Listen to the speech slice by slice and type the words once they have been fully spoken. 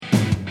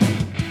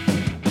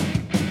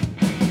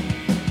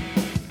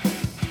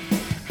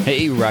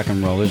Hey, rock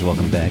and rollers,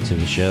 welcome back to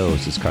the show.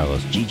 This is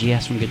Carlos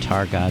GGS from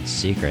Guitar Gods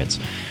Secrets,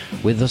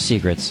 with those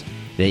secrets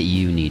that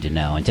you need to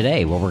know. And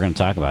today, what we're going to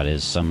talk about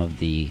is some of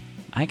the,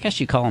 I guess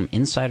you call them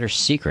insider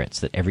secrets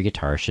that every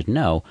guitarist should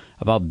know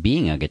about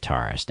being a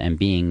guitarist and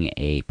being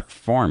a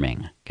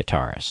performing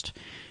guitarist.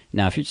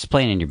 Now, if you're just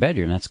playing in your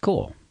bedroom, that's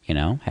cool. You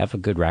know, have a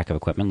good rack of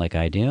equipment like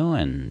I do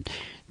and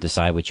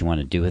decide what you want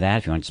to do with that.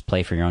 If you want to just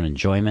play for your own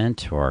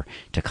enjoyment or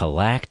to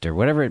collect or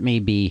whatever it may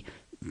be,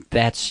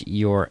 that's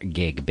your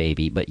gig,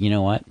 baby. But you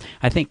know what?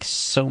 I think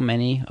so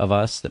many of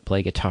us that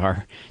play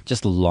guitar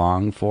just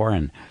long for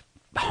and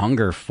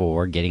hunger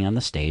for getting on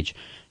the stage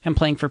and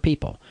playing for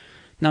people.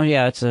 Now,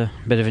 yeah, it's a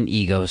bit of an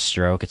ego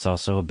stroke. It's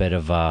also a bit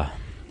of a,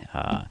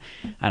 I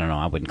don't know,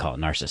 I wouldn't call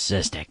it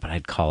narcissistic, but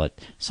I'd call it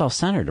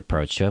self-centered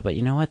approach to it. But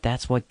you know what?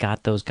 That's what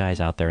got those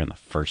guys out there in the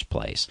first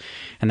place.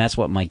 And that's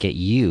what might get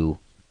you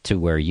to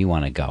where you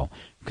want to go.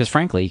 Because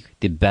frankly,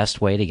 the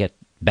best way to get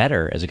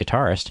better as a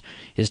guitarist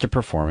is to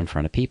perform in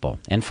front of people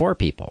and for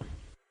people.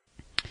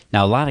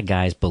 Now, a lot of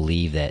guys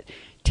believe that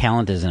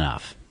talent is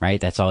enough, right?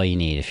 That's all you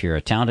need. If you're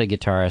a talented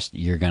guitarist,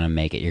 you're going to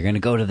make it. You're going to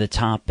go to the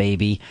top,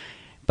 baby.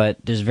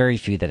 But there's very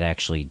few that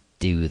actually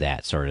do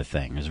that sort of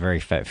thing. There's very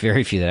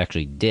few that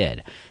actually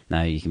did.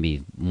 Now, you can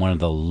be one of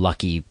the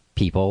lucky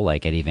people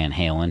like Eddie Van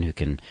Halen who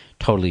can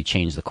totally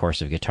change the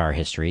course of guitar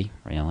history,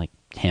 you know, like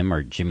him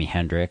or Jimi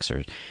Hendrix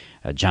or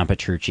John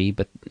Petrucci.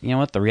 But you know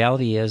what? The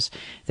reality is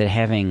that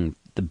having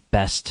the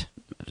best,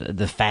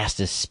 the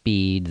fastest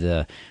speed,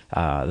 the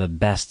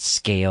best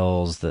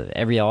scales,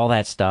 all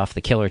that stuff,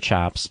 the killer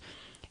chops,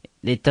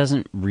 it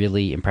doesn't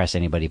really impress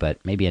anybody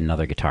but maybe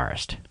another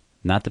guitarist.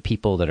 Not the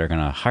people that are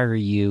going to hire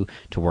you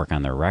to work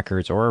on their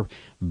records or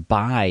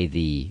buy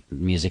the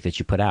music that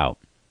you put out.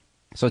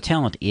 So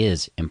talent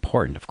is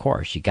important, of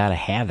course. You got to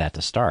have that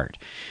to start.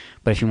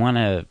 But if you want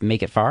to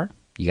make it far,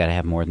 you got to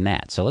have more than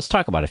that. So let's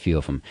talk about a few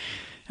of them.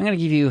 I'm going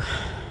to give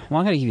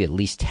you at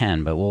least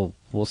 10, but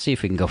we'll see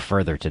if we can go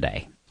further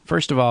today.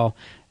 First of all,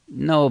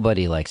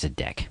 nobody likes a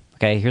dick.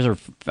 Okay, here's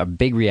a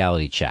big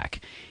reality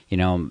check. You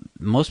know,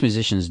 most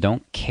musicians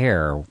don't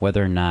care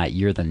whether or not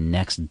you're the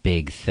next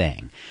big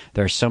thing.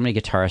 There are so many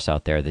guitarists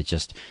out there that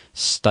just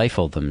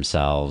stifle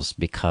themselves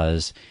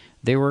because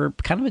they were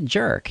kind of a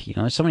jerk. You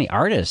know, there's so many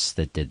artists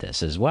that did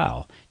this as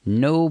well.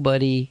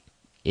 Nobody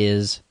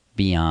is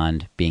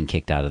beyond being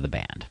kicked out of the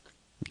band.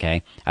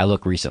 Okay, I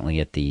look recently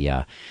at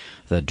the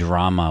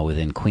drama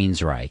within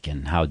Queensryche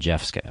and how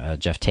Jeff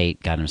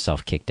Tate got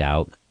himself kicked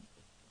out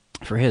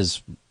for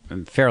his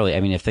fairly, I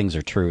mean, if things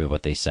are true of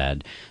what they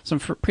said, some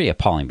pretty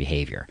appalling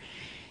behavior.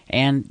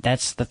 And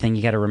that's the thing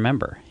you got to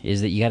remember,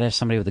 is that you got to have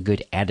somebody with a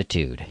good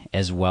attitude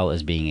as well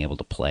as being able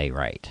to play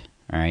right.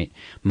 All right,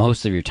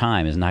 most of your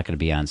time is not going to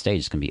be on stage;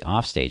 it's going to be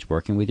off stage,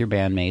 working with your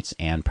bandmates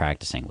and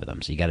practicing with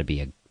them. So you got to be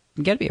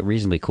a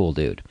reasonably cool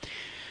dude.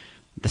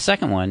 The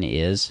second one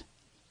is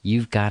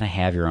you've got to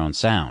have your own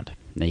sound.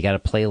 Now, you got to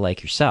play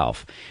like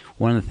yourself.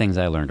 One of the things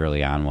I learned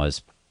early on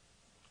was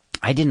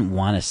I didn't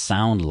want to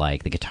sound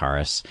like the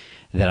guitarists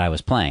that I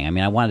was playing. I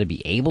mean, I wanted to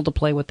be able to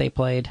play what they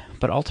played,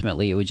 but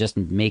ultimately it would just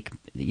make,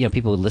 you know,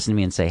 people would listen to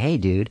me and say, "Hey,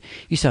 dude,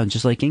 you sound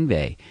just like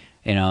Yngwie."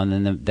 You know, and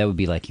then that would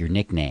be like your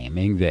nickname,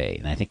 Yngwie.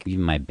 And I think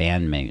even my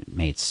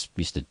bandmates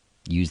used to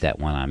use that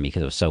one on me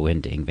because I was so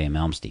into Yngwie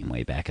Malmsteen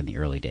way back in the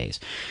early days.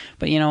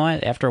 But you know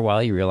what? After a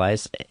while, you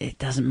realize it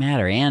doesn't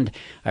matter. And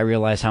I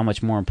realized how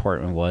much more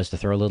important it was to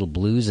throw a little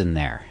blues in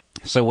there.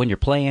 So when you're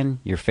playing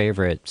your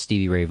favorite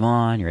Stevie Ray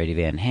Vaughan, your Eddie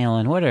Van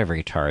Halen, whatever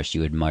guitarist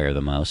you admire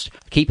the most,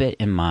 keep it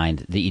in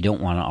mind that you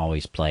don't want to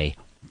always play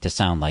to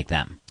sound like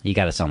them. You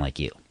got to sound like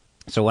you.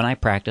 So when I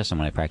practice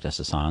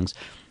the songs,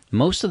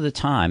 most of the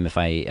time, if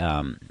I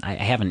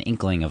have an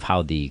inkling of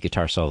how the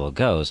guitar solo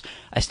goes,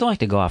 I still like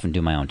to go off and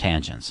do my own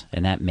tangents,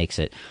 and that makes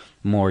it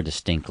more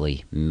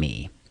distinctly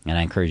me. And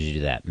I encourage you to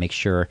do that. Make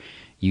sure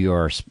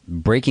you're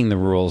breaking the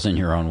rules in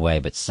your own way,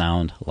 but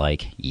sound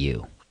like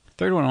you.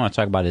 Third one I want to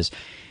talk about is,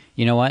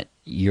 you know what?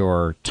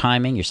 Your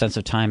timing, your sense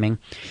of timing,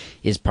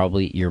 is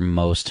probably your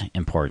most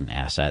important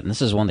asset. And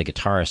this is one that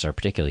guitarists are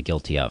particularly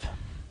guilty of.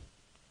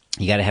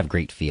 You got to have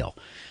great feel.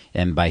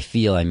 And by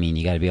feel, I mean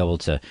you got to be able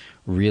to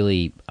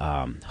really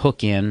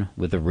hook in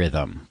with the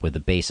rhythm, with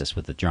the bassist,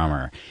 with the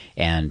drummer,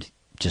 and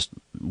just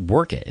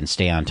work it and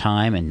stay on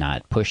time and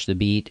not push the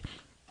beat.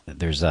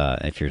 There's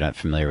if you're not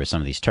familiar with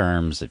some of these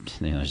terms,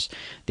 you know, there's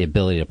the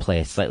ability to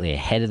play slightly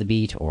ahead of the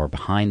beat or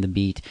behind the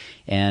beat.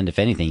 And if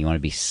anything, you want to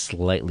be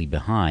slightly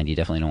behind. You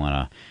definitely don't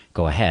want to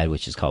go ahead,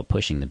 which is called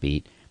pushing the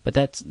beat. But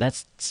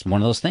that's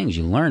one of those things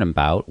you learn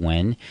about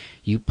when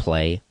you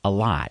play a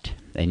lot.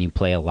 And you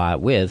play a lot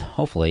with,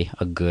 hopefully,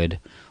 a good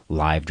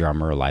live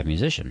drummer or live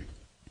musician.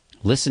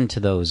 Listen to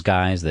those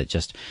guys that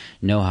just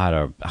know how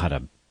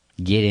to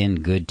get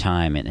in good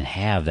time and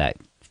have that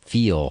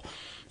feel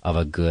of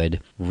a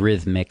good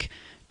rhythmic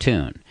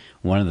tune.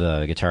 One of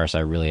the guitarists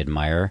I really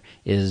admire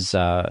is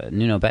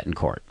Nuno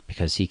Bettencourt,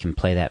 because he can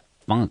play that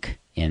funk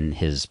in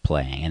his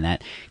playing, and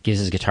that gives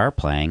his guitar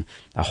playing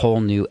a whole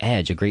new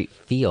edge, a great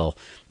feel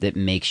that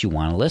makes you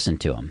want to listen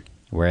to him.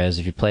 Whereas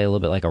if you play a little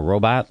bit like a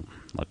robot,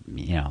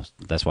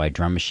 that's why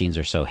drum machines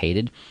are so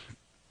hated.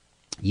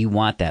 You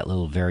want that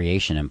little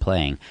variation in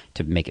playing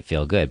to make it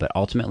feel good, but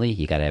ultimately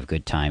you got to have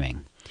good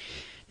timing.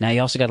 Now you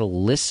also got to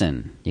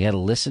listen. You got to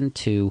listen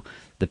to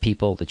the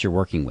people that you're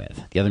working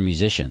with, the other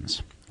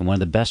musicians. And one of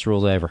the best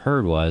rules I ever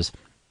heard was,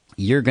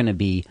 you're going to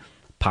be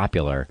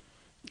popular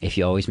if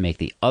you always make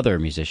the other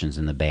musicians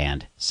in the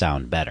band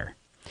sound better.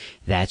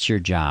 That's your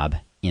job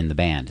in the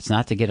band. It's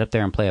not to get up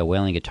there and play a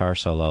wailing guitar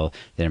solo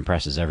that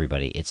impresses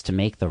everybody. It's to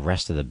make the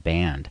rest of the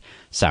band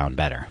sound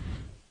better.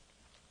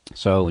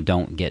 So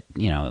don't get,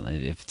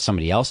 if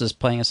somebody else is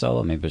playing a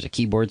solo, maybe there's a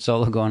keyboard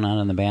solo going on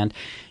in the band,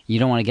 you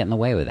don't want to get in the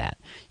way with that.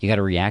 You got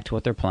to react to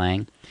what they're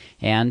playing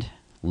and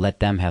let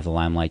them have the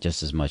limelight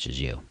just as much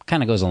as you.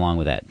 Kind of goes along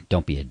with that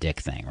don't be a dick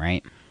thing,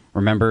 right?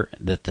 Remember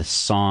that the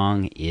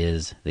song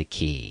is the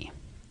key.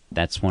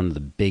 That's one of the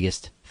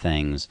biggest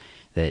things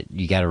that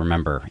you got to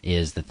remember,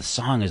 is that the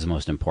song is the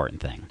most important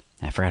thing.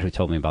 I forgot who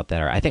told me about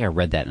that. Or I think I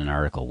read that in an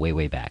article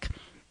way back.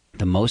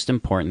 The most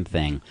important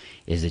thing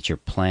is that you're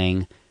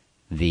playing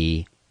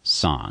the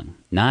song.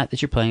 Not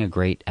that you're playing a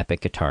great epic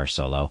guitar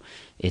solo.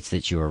 It's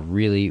that you are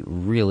really,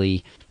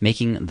 really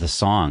making the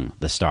song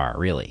the star,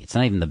 really. It's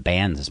not even the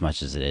band as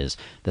much as it is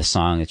the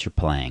song that you're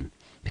playing,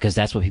 because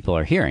that's what people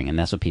are hearing, and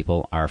that's what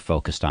people are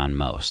focused on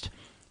most.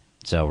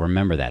 So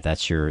remember that.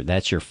 That's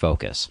your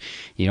focus.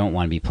 You don't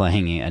want to be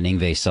playing an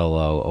Yngwie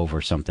solo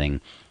over something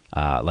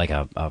like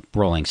a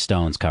Rolling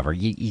Stones cover,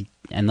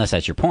 unless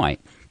that's your point.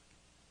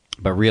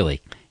 But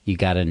really, you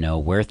got to know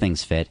where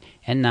things fit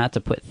and not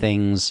to put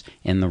things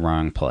in the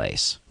wrong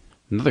place.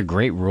 Another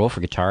great rule for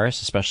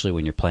guitarists, especially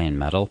when you're playing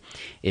metal,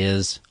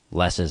 is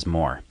less is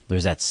more.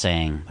 There's that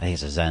saying, I think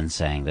it's a Zen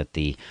saying, that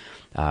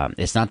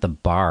it's not the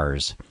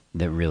bars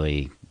that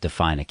really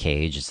define a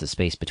cage, it's the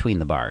space between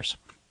the bars.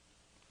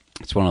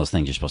 It's one of those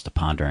things you're supposed to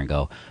ponder and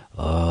go,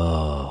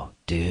 oh,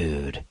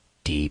 dude,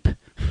 deep.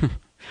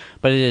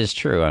 But it is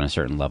true on a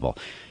certain level.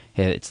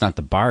 It's not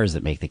the bars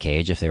that make the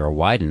cage. If they were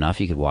wide enough,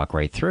 you could walk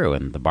right through,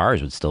 and the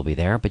bars would still be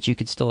there, but you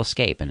could still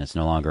escape, and it's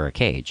no longer a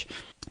cage.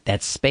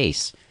 That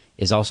space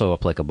is also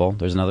applicable.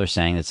 There's another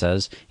saying that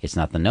says, it's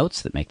not the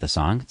notes that make the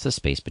song, it's the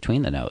space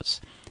between the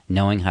notes.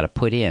 Knowing how to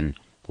put in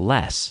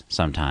less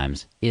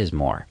sometimes is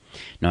more.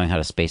 Knowing how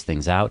to space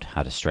things out,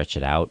 how to stretch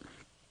it out,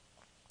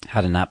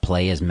 how to not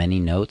play as many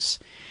notes.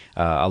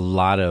 A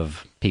lot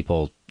of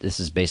people, this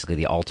is basically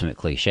the ultimate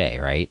cliche,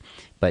 right?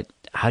 But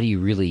how do you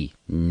really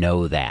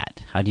know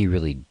that? How do you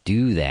really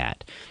do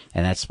that?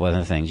 And that's one of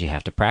the things you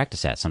have to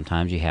practice at.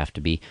 Sometimes you have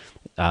to be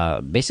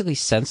basically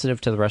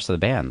sensitive to the rest of the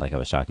band, like I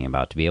was talking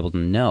about, to be able to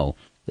know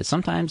that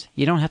sometimes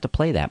you don't have to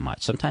play that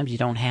much. Sometimes you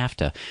don't have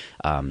to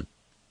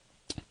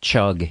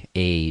chug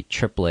a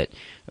triplet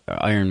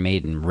Iron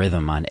Maiden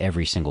rhythm on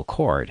every single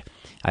chord.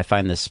 I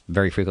find this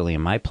very frequently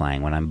in my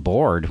playing. When I'm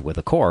bored with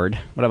a chord,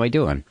 what am I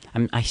doing?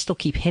 I still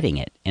keep hitting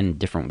it in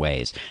different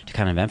ways to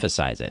kind of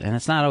emphasize it, and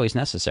it's not always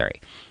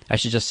necessary. I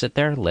should just sit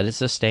there, let it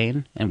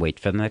sustain, and wait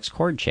for the next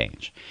chord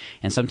change.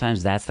 And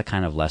sometimes that's the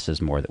kind of less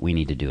is more that we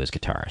need to do as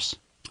guitarists.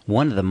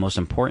 One of the most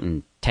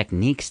important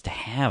techniques to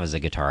have as a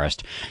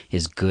guitarist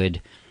is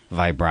good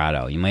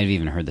vibrato. You might have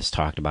even heard this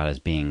talked about as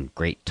being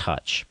great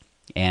touch.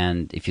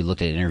 And if you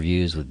looked at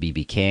interviews with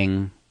B.B.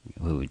 King,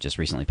 who just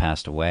recently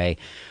passed away,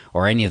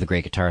 or any of the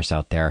great guitarists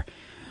out there,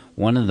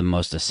 one of the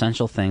most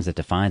essential things that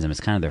defines them, it's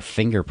kind of their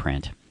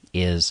fingerprint,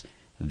 is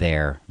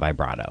their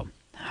vibrato.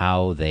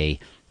 How they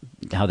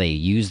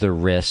use their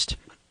wrist,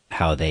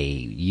 how they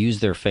use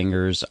their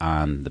fingers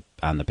on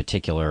the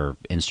particular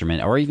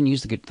instrument, or even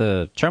use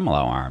the tremolo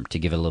arm to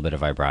give it a little bit of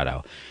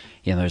vibrato.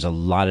 There's a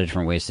lot of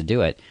different ways to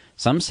do it.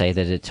 Some say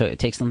that it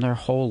takes them their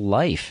whole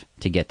life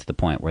to get to the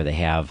point where they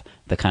have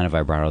the kind of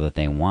vibrato that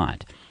they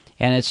want.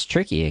 And it's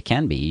tricky. It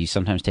can be. You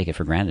sometimes take it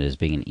for granted as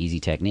being an easy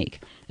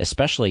technique,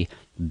 especially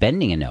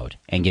bending a note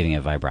and giving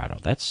it vibrato.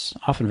 That's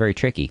often very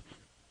tricky.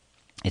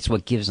 It's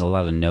what gives a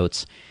lot of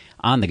notes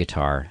on the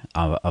guitar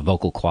a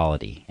vocal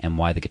quality and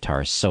why the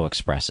guitar is so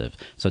expressive.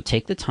 So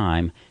take the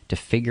time to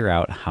figure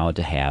out how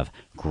to have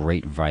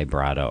great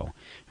vibrato,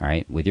 all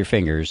right, with your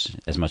fingers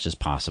as much as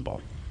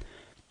possible.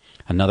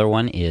 Another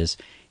one is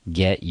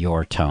get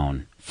your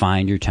tone.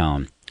 Find your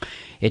tone.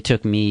 It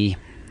took me,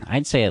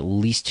 I'd say, at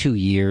least 2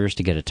 years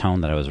to get a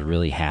tone that I was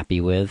really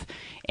happy with.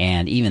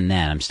 And even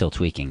then, I'm still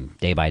tweaking.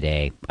 Day by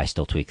day, I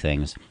still tweak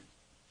things.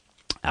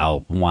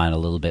 I'll want a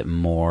little bit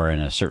more in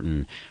a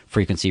certain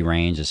frequency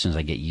range as soon as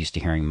I get used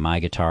to hearing my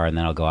guitar, and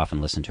then I'll go off and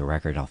listen to a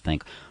record. I'll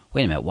think,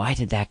 wait a minute, why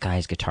did that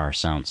guy's guitar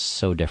sound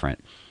so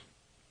different?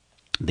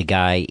 The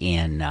guy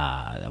in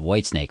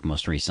Whitesnake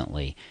most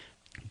recently,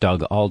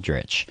 Doug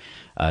Aldrich,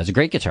 is a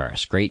great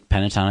guitarist, great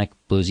pentatonic,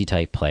 bluesy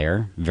type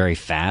player, very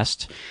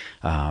fast,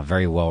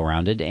 very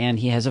well-rounded, and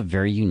he has a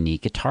very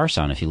unique guitar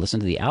sound. If you listen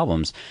to the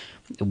albums,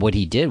 what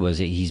he did was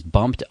he's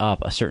bumped up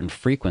a certain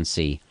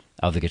frequency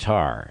of the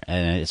guitar,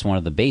 and it's one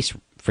of the bass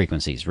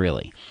frequencies,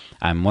 really.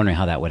 I'm wondering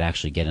how that would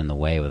actually get in the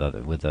way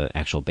with the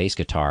actual bass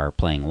guitar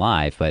playing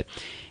live, but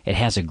it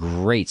has a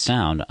great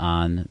sound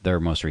on their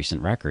most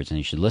recent records, and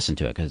you should listen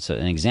to it because it's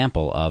an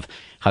example of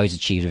how he's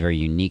achieved a very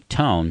unique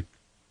tone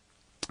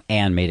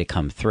and made it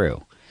come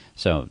through.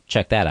 So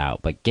check that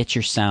out. But get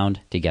your sound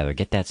together.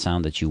 Get that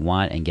sound that you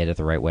want and get it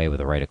the right way with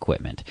the right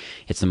equipment.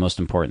 It's the most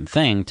important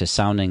thing to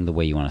sounding the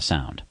way you want to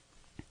sound.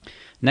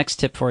 Next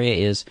tip for you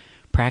is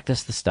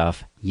practice the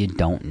stuff you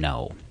don't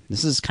know.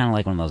 This is kind of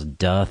like one of those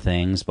duh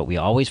things, but we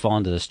always fall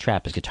into this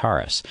trap as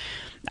guitarists.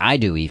 I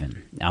do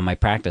even on my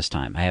practice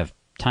time. I have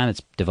time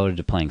that's devoted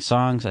to playing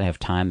songs. I have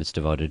time that's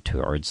devoted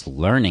towards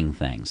learning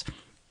things.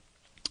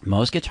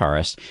 Most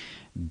guitarists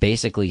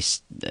basically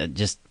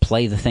just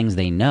play the things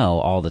they know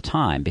all the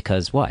time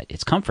because what?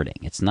 It's comforting.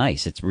 It's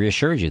nice. It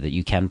reassures you that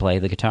you can play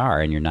the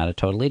guitar and you're not a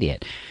total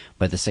idiot.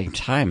 But at the same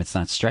time, it's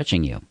not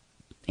stretching you.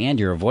 And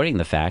you're avoiding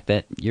the fact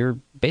that you're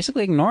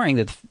basically ignoring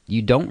that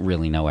you don't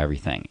really know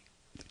everything.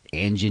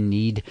 And you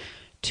need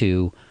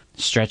to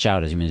stretch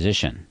out as a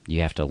musician.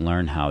 You have to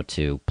learn how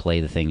to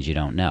play the things you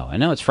don't know. I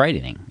know it's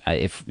frightening.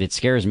 It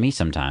scares me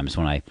sometimes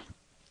when I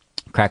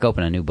crack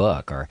open a new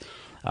book or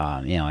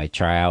I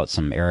try out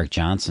some Eric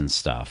Johnson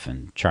stuff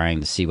and trying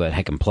to see what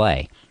I can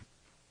play.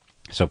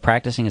 So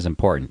practicing is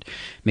important.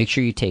 Make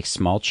sure you take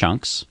small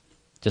chunks,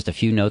 just a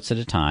few notes at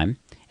a time,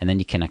 and then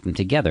you connect them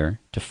together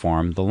to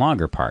form the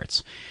longer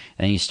parts.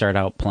 And then you start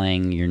out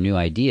playing your new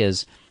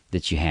ideas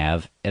that you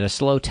have at a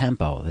slow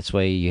tempo. This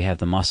way you have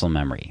the muscle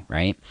memory,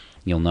 right?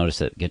 You'll notice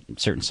that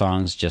certain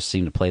songs just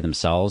seem to play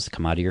themselves,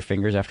 come out of your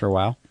fingers after a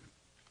while.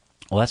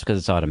 Well, that's because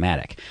it's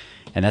automatic.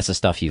 And that's the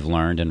stuff you've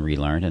learned and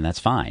relearned, and that's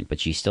fine.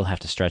 But you still have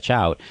to stretch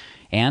out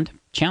and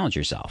challenge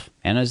yourself.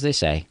 And as they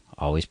say,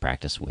 always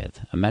practice with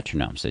a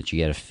metronome so that you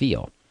get a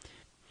feel.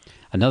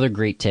 Another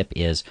great tip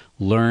is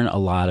learn a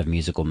lot of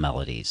musical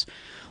melodies.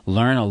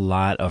 Learn a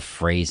lot of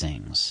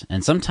phrasings.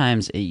 And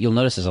sometimes you'll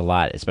notice this a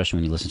lot, especially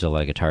when you listen to a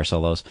lot of guitar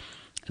solos,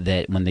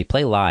 that when they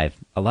play live,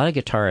 a lot of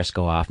guitarists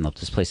go off and they'll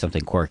just play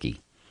something quirky.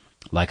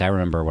 Like I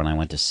remember when I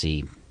went to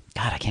see,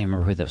 God, I can't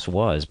remember who this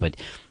was, but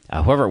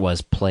whoever it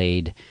was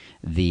played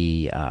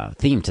the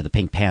theme to the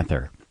Pink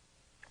Panther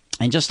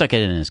and just stuck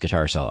it in his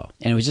guitar solo.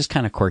 And it was just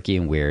kind of quirky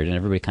and weird, and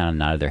everybody kind of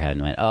nodded their head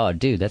and went, oh,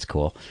 dude, that's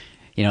cool.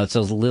 It's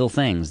those little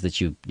things that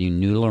you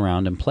noodle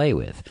around and play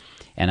with.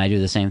 And I do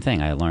the same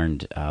thing. I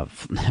learned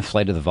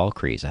Flight of the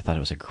Valkyries. I thought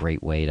it was a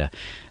great way to,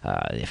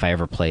 if I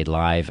ever played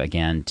live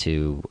again,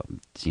 to,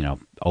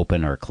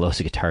 open or close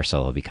a guitar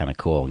solo would be kind of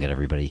cool and get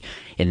everybody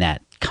in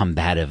that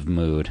combative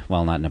mood.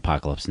 Well, not an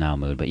Apocalypse Now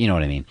mood, but you know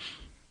what I mean.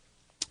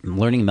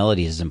 Learning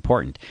melodies is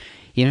important.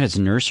 Even if it's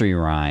nursery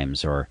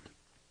rhymes or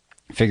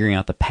figuring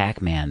out the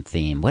Pac-Man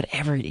theme,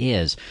 whatever it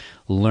is,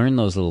 learn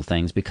those little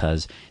things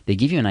because they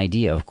give you an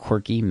idea of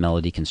quirky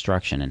melody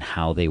construction and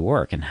how they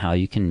work and how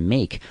you can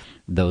make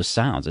those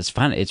sounds. It's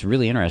fun. It's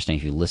really interesting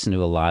if you listen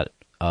to a lot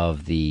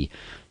of the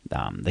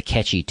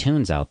catchy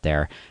tunes out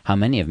there, how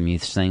many of them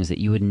use things that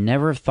you would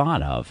never have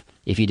thought of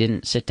if you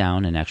didn't sit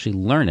down and actually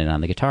learn it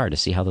on the guitar to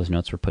see how those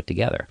notes were put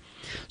together.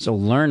 So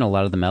learn a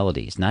lot of the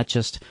melodies, not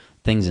just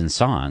things in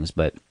songs,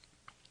 but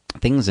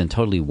things in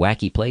totally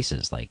wacky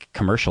places like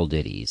commercial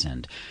ditties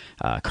and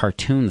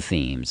cartoon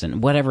themes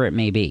and whatever it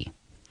may be.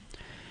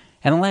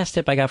 And the last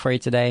tip I got for you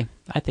today,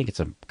 I think it's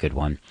a good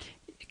one.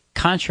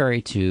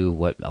 Contrary to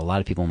what a lot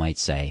of people might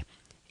say,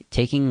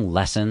 taking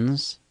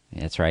lessons,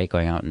 that's right,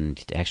 going out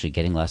and actually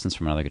getting lessons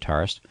from another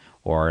guitarist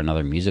or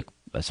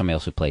somebody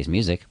else who plays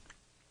music,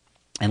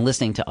 and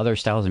listening to other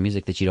styles of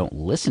music that you don't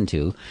listen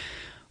to,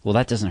 well,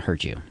 that doesn't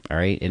hurt you, all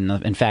right?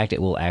 In fact,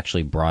 it will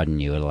actually broaden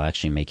you. It'll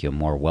actually make you a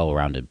more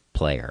well-rounded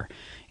player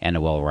and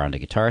a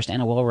well-rounded guitarist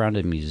and a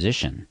well-rounded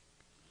musician,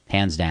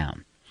 hands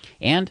down.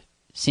 And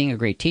seeing a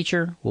great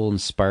teacher will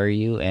inspire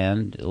you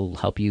and it'll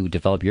help you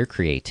develop your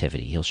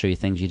creativity. He'll show you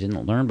things you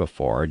didn't learn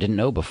before or didn't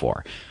know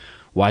before.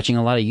 Watching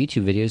a lot of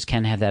YouTube videos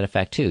can have that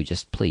effect too.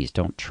 Just please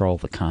don't troll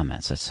the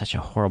comments. That's such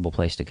a horrible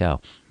place to go.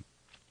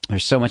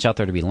 There's so much out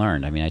there to be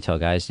learned. I mean, I tell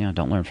guys,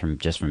 don't learn from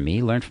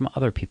me. Learn from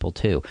other people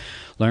too.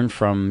 Learn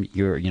from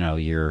your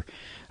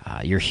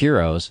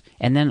heroes,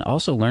 and then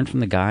also learn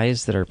from the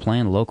guys that are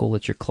playing local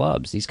at your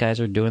clubs. These guys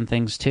are doing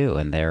things too,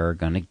 and they're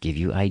going to give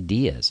you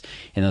ideas,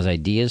 and those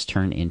ideas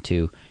turn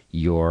into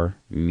your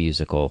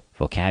musical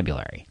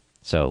vocabulary.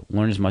 So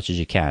learn as much as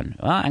you can.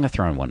 Well, I'm going to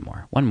throw in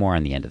one more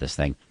on the end of this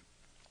thing.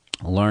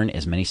 Learn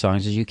as many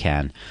songs as you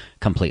can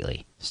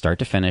completely, start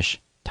to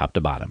finish, top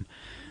to bottom.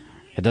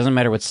 It doesn't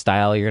matter what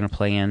style you're going to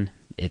play in.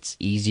 It's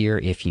easier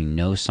if you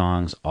know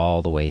songs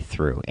all the way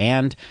through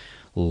and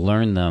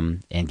learn them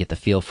and get the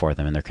feel for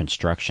them and their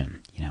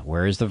construction.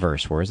 Where is the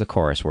verse? Where is the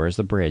chorus? Where is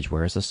the bridge?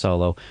 Where is the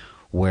solo?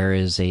 Where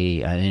is an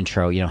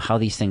intro? How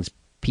these things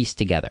piece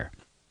together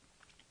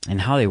and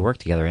how they work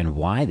together and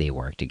why they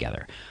work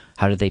together.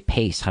 How do they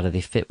pace? How do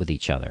they fit with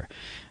each other?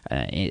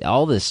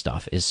 All this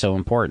stuff is so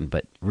important,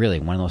 but really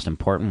one of the most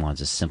important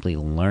ones is simply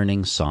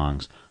learning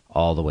songs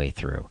all the way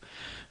through.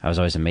 I was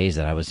always amazed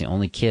that I was the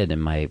only kid in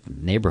my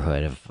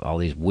neighborhood of all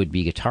these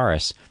would-be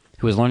guitarists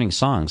who was learning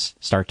songs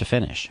start to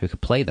finish, who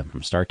could play them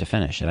from start to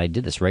finish. And I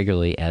did this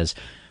regularly as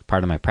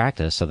part of my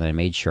practice so that I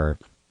made sure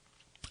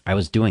I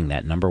was doing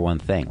that number one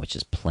thing, which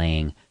is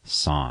playing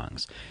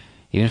songs.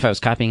 Even if I was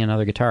copying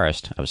another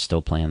guitarist, I was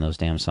still playing those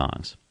damn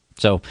songs.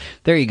 So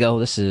there you go.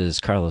 This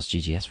is Carlos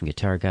GGS from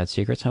Guitar God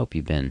Secrets. Hope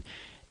you've been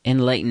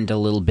enlightened a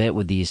little bit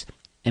with these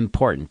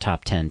important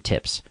top 10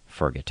 tips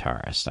for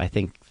guitarists. I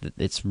think that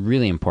it's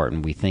really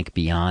important we think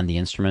beyond the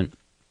instrument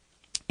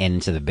and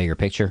into the bigger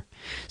picture,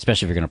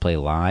 especially if you're going to play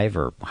live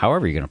or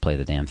however you're going to play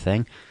the damn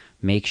thing.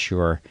 Make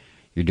sure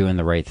you're doing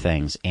the right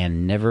things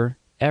and never,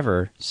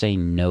 ever say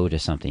no to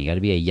something. You got to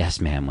be a yes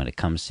man when it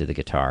comes to the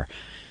guitar.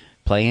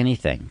 Play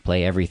anything,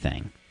 play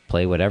everything,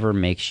 play whatever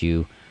makes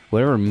you,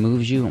 whatever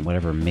moves you, and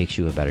whatever makes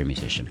you a better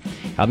musician.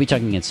 I'll be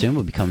talking again soon.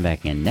 We'll be coming back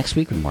again next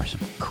week with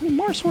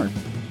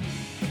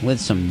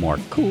some more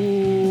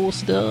cool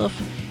stuff.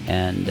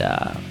 And,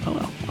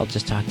 I'll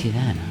just talk to you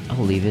then.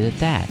 I'll leave it at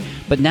that.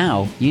 But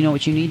now, you know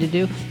what you need to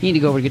do? You need to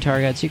go over to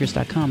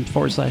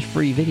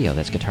GuitarGodSecrets.com/free video.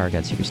 That's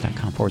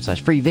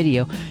GuitarGodSecrets.com/free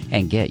video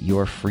and get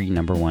your free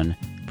 #1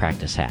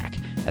 practice hack.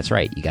 That's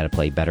right. You got to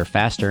play better,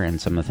 faster, and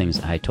some of the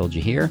things I told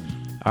you here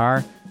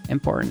are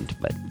important,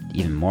 but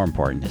even more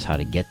important is how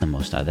to get the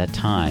most out of that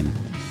time,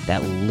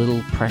 that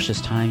little precious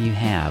time you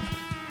have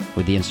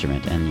with the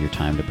instrument and your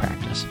time to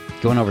practice.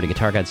 Going over to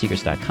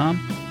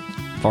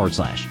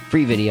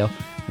GuitarGodSecrets.com/free video.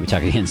 We'll be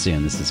talking again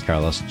soon. This is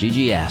Carlos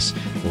GGS.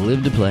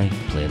 Live to play,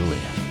 play to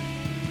live.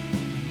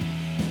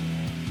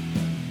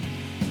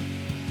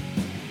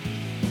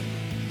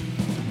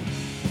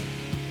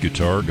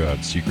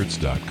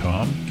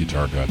 GuitarGodSecrets.com,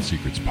 Guitar God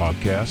Secrets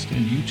podcast,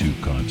 and YouTube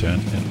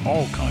content, and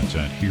all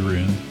content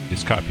herein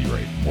is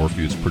copyright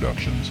Morpheus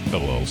Productions,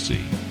 LLC.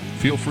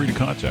 Feel free to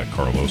contact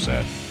Carlos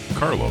at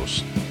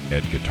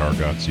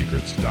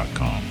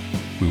GuitarGodSecrets.com.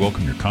 We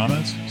welcome your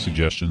comments,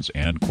 suggestions,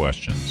 and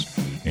questions,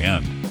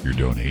 and your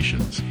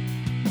donations.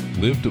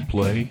 Live to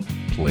play,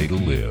 play to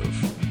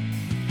live.